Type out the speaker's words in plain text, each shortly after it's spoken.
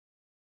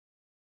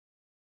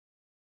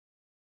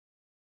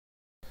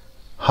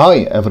Hi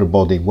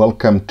everybody,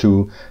 welcome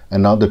to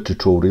another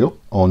tutorial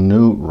on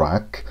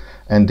NuRack,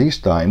 and this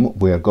time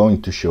we are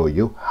going to show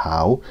you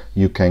how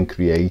you can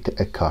create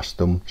a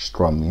custom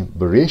strumming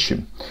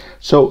variation.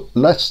 So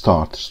let's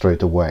start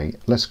straight away.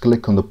 Let's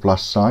click on the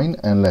plus sign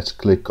and let's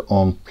click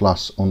on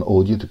plus on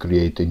audio to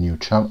create a new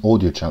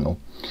audio channel.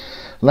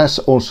 Let's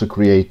also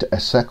create a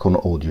second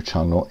audio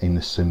channel in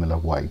a similar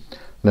way.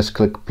 Let's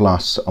click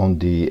plus on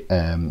the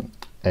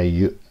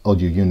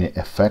audio unit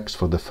effects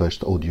for the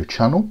first audio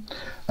channel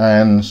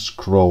and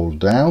scroll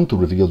down to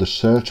reveal the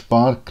search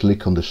bar.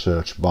 Click on the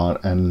search bar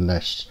and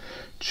let's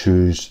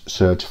choose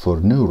search for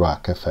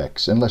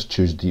NuRackFX and let's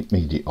choose the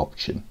MIDI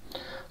option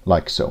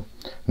like so.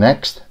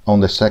 Next, on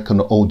the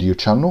second audio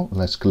channel,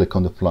 let's click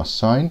on the plus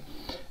sign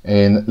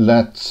and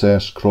let's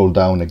scroll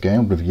down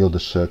again, reveal the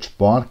search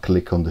bar,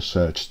 click on the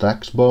search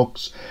text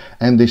box,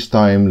 and this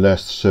time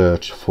let's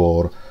search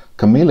for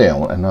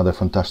Chameleon, another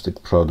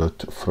fantastic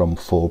product from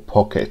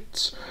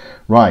 4Pockets.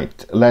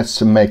 Right, let's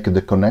make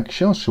the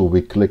connection. So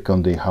we click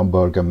on the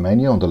hamburger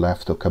menu on the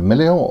left of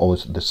Chameleon or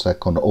the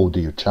second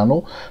audio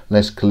channel.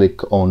 Let's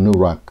click on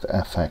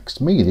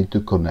NuRackFX MIDI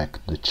to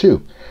connect the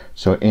two.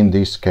 So in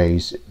this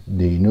case,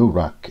 the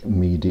NuRack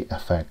MIDI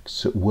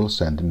effects will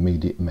send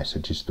MIDI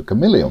messages to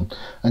Chameleon,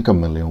 and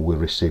Chameleon will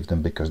receive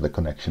them because the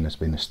connection has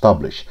been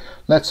established.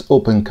 Let's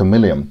open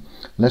Chameleon.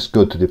 Let's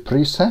go to the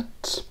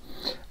presets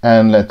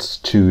and let's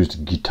choose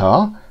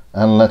guitar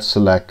and let's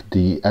select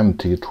the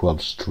empty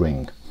 12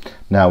 string.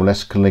 Now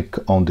let's click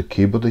on the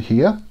keyboard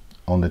here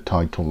on the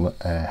title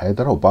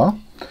header or bar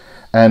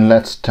and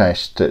let's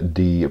test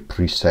the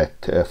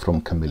preset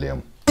from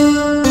Chameleon.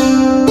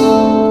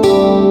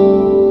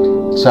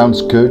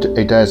 Sounds good.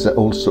 It has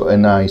also a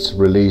nice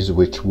release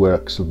which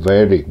works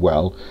very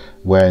well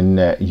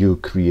when you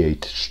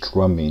create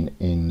strumming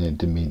in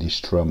the Midi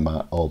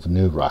Strummer of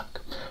NuRack.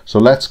 So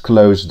let's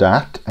close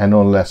that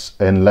and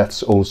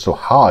let's also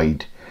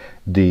hide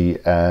the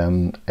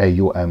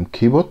AUM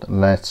keyboard.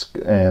 Let's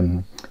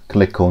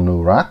click on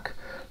NuRack.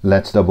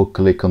 Let's double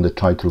click on the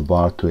title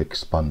bar to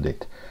expand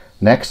it.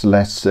 Next,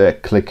 let's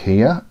click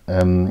here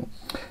and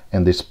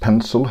this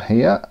pencil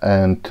here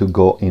and to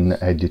go in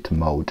edit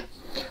mode.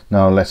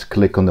 Now let's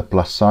click on the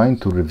plus sign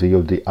to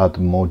reveal the add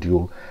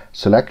module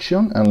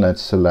selection and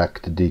let's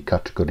select the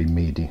category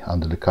MIDI.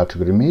 Under the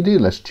category MIDI,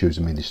 let's choose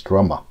Midi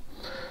Strummer.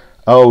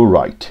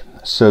 Alright,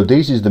 so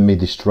this is the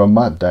Midi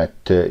Strummer that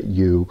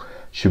you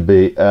should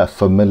be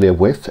familiar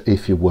with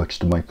if you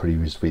watched my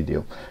previous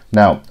video.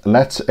 Now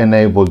let's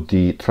enable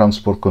the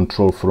transport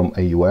control from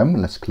AUM.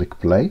 Let's click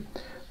play.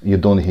 You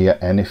don't hear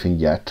anything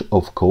yet,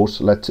 of course.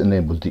 Let's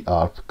enable the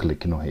ARP,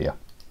 clicking on here.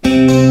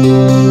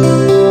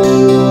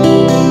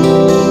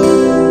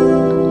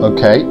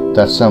 Okay,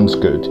 that sounds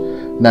good.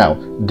 Now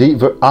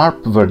the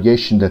ARP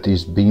variation that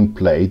is being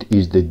played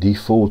is the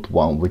default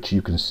one, which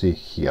you can see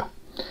here.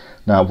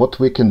 Now what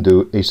we can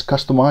do is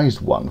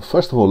customize one.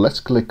 First of all, let's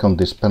click on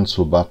this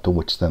pencil button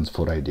which stands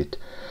for edit.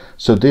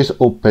 So this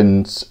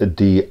opens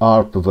the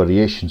ARP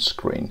variation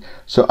screen.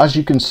 So as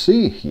you can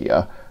see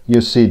here, you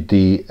see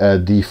the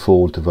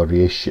default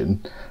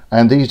variation,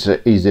 and this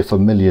is a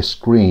familiar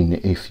screen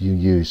if you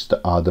use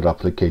the other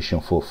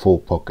application for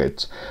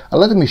 4Pockets.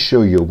 Let me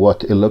show you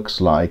what it looks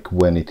like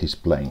when it is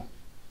playing.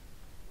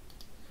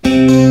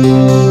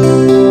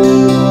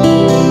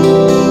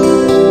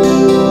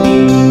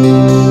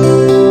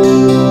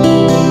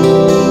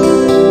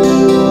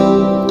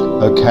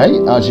 Okay,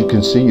 as you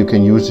can see, you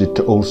can use it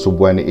also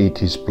when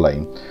it is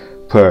playing.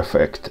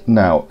 Perfect.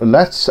 Now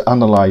let's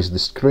analyze the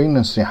screen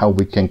and see how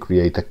we can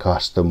create a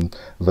custom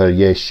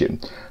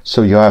variation.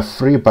 So you have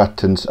three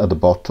buttons at the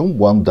bottom.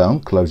 One down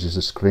closes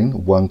the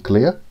screen, one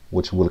clear,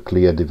 which will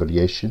clear the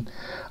variation,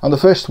 and the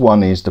first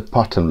one is the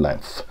pattern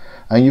length,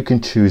 and you can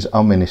choose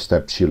how many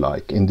steps you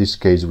like. In this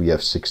case we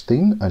have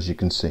 16, as you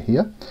can see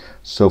here.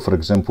 So for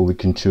example, we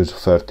can choose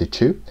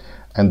 32,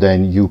 and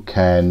then you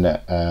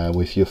can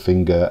with your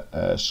finger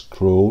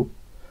scroll.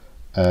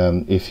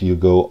 If you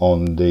go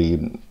on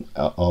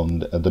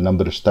the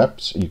number of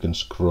steps, you can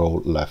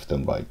scroll left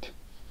and right.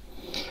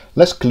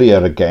 Let's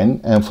clear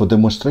again, and for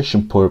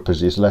demonstration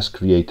purposes, let's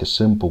create a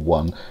simple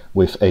one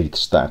with 8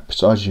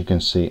 steps. As you can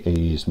see, it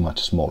is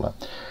much smaller.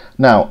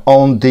 Now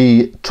on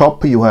the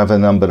top you have a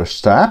number of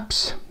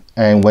steps,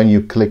 and when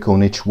you click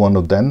on each one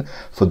of them,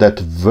 for that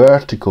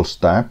vertical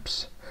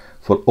steps,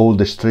 for all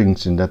the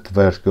strings in that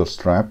vertical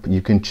strap,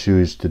 you can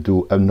choose to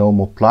do a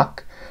normal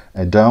pluck,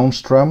 a down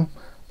strum,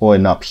 or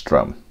an up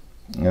strum.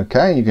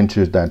 Okay, you can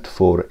choose that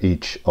for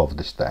each of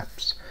the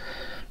steps.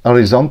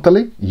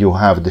 Horizontally, you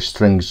have the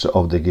strings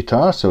of the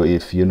guitar. So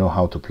if you know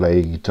how to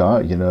play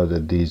guitar, you know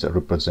that these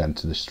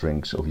represent the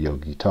strings of your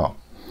guitar.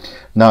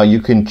 Now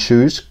you can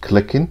choose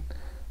clicking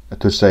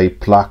to say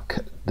pluck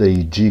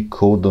the G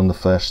chord on the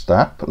first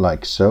step,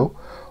 like so,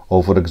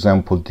 or for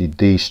example the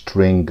D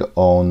string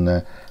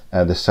on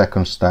the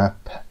second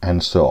step,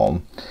 and so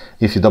on.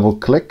 If you double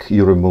click,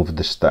 you remove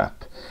the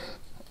step,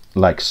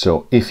 like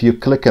so. If you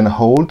click and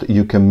hold,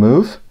 you can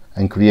move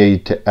and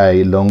create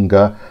a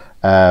longer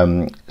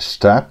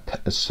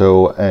step,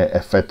 so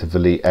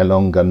effectively a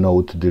longer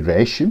note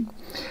duration.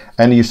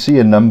 and you see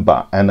a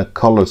number and a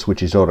color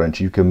which is orange.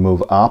 You can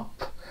move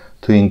up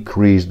to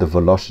increase the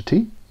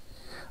velocity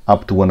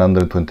up to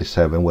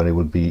 127 when it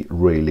will be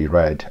really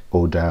red,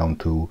 or down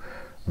to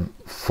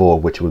 4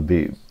 which will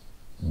be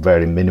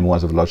very minimal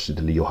as a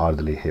velocity, you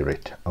hardly hear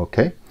it.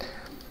 Okay,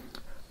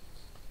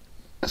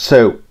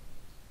 so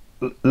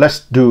let's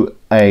do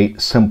a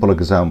simple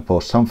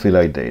example, something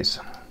like this.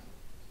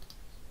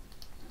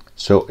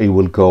 So it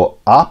will go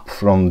up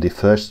from the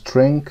first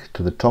string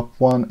to the top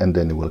one, and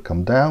then it will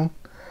come down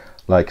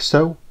like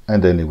so,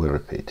 and then it will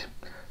repeat.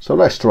 So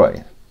let's try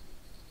it.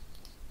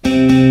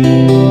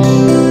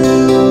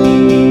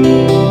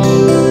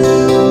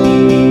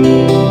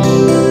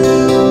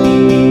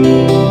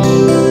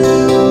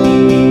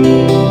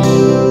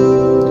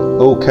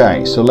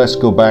 Okay, so let's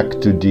go back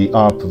to the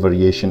Arp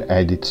Variation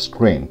edit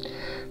screen.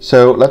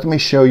 So let me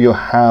show you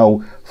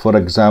how, for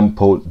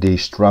example, the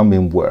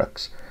strumming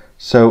works.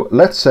 So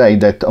let's say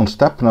that on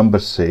step number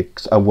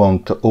 6 I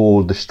want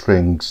all the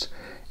strings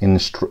to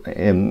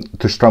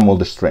strum all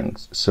the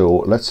strings.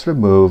 So let's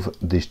remove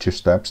these 2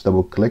 steps,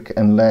 double click,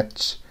 and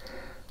let's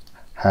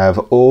have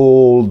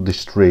all the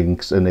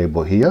strings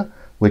enabled here.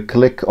 We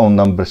click on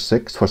number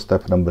 6 for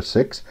step number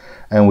 6,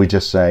 and we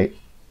just say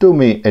do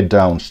me a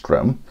down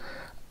strum,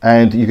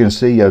 and you can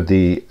see here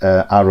the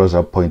arrows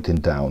are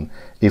pointing down.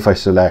 If I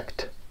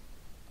select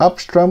up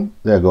strum,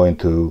 they're going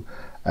to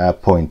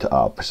point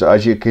up. So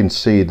as you can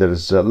see,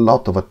 there's a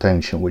lot of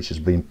attention which has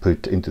been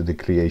put into the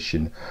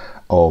creation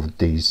of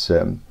these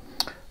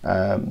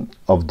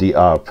of the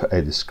Arp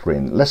edit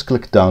screen. Let's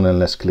click down and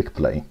let's click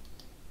play.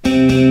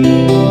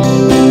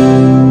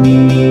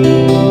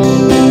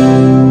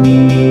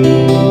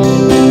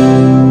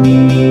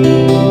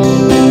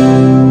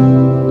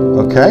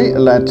 Okay,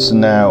 let's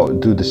now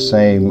do the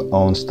same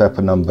on step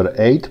number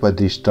 8, but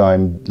this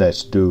time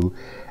let's do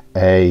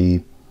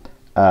a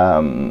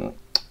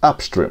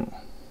upstream.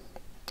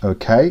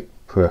 Okay,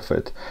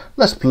 perfect.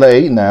 Let's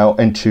play now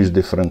and choose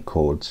different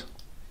chords.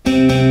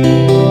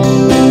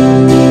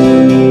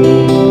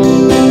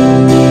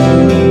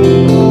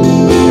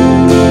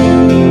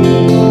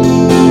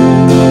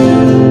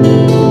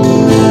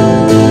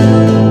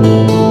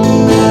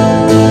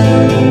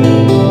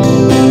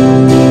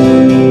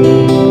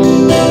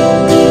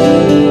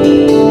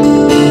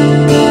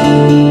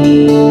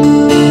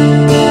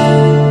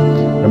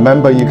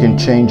 Remember, you can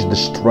change the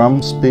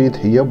strum speed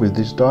here with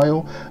this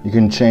dial. You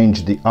can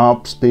change the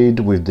arp speed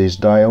with this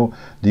dial.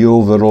 The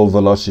overall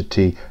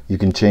velocity, you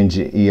can change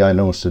the EI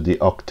and also the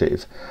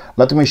octave.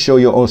 Let me show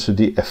you also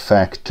the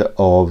effect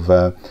of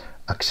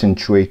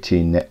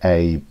accentuating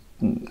a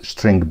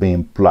string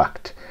being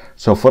plucked.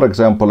 So for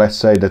example, let's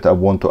say that I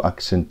want to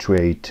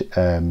accentuate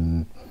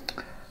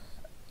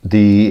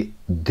the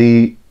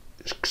D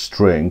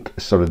string,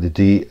 sorry, the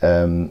D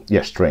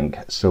string.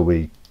 So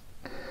we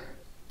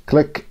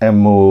click and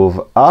move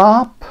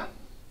up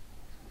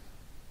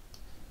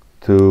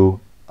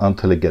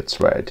until it gets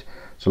red.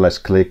 So let's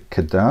click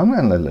down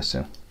and let's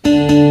listen.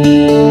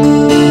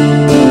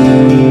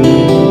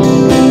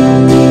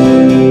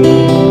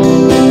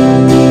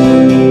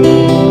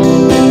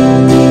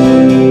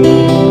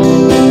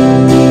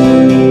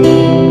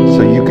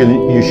 So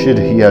you should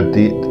hear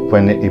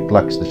when it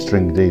plucks the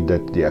string D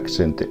that the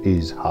accent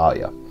is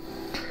higher.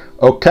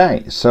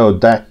 Okay, so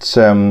that's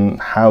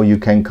how you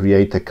can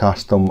create a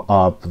custom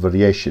Arp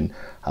variation.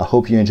 I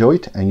hope you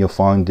enjoyed and you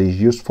find these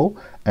useful,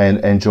 and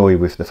enjoy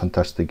with the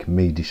fantastic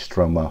Midi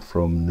Strummer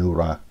from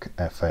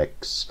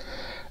NuRackFX,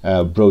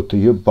 brought to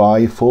you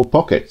by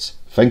 4Pockets.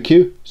 Thank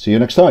you, see you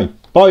next time,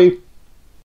 bye!